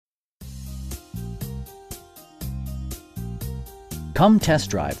Come test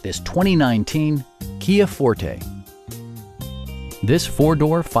drive this 2019 Kia Forte. This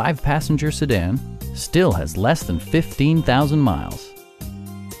 4-door, 5-passenger sedan still has less than 15,000 miles.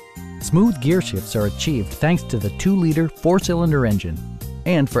 Smooth gear shifts are achieved thanks to the 2-liter 4-cylinder engine.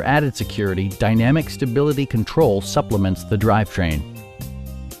 And for added security, dynamic stability control supplements the drivetrain.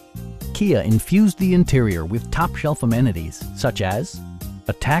 Kia infused the interior with top-shelf amenities such as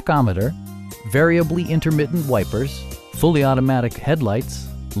a tachometer, variably intermittent wipers, fully automatic headlights,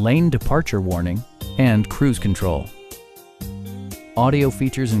 lane departure warning, and cruise control. Audio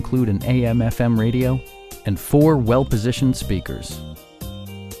features include an AM/FM radio and 4 well-positioned speakers.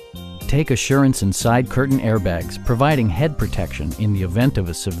 Take assurance in side curtain airbags, providing head protection in the event of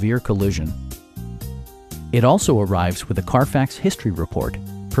a severe collision. It also arrives with a Carfax history report,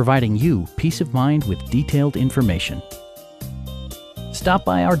 providing you peace of mind with detailed information. Stop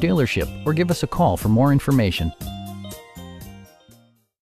by our dealership or give us a call for more information.